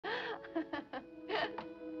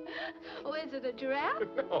is it a giraffe?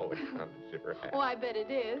 No, it's not a giraffe. Oh, I bet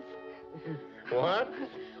it is. What?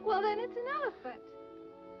 Well, then it's an elephant.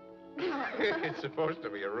 No. It's supposed to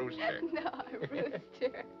be a rooster. No, a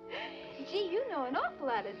rooster. Gee, you know an awful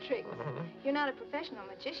lot of tricks. You're not a professional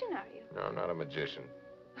magician, are you? No, I'm not a magician.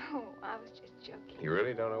 Oh, I was just joking. You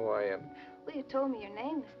really don't know who I am? Well, you told me your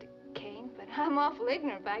name, Mr. Kane, but I'm awful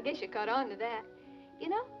ignorant, but I guess you caught on to that. You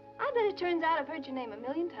know, I bet it turns out I've heard your name a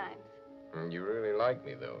million times. You really like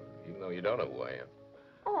me, though, even though you don't know who I am.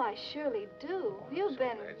 Oh, I surely do. Oh, You've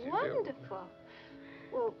been wonderful.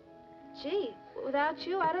 Well, gee, without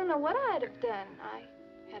you, I don't know what I'd have done. I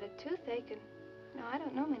had a toothache, and no, I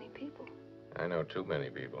don't know many people. I know too many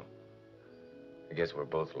people. I guess we're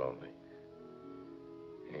both lonely.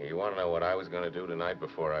 You want to know what I was going to do tonight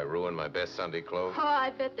before I ruined my best Sunday clothes? Oh,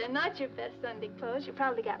 I bet they're not your best Sunday clothes. You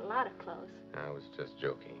probably got a lot of clothes. I was just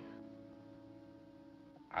joking.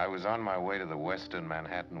 I was on my way to the Western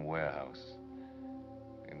Manhattan warehouse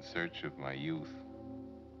in search of my youth.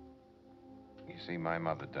 You see, my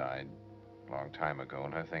mother died a long time ago,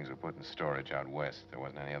 and her things were put in storage out west. There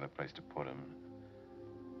wasn't any other place to put them.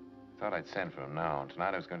 Thought I'd send for them now, and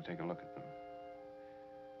tonight I was going to take a look at them.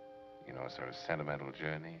 You know, a sort of sentimental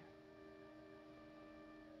journey.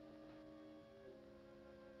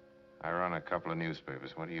 I run a couple of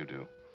newspapers. What do you do?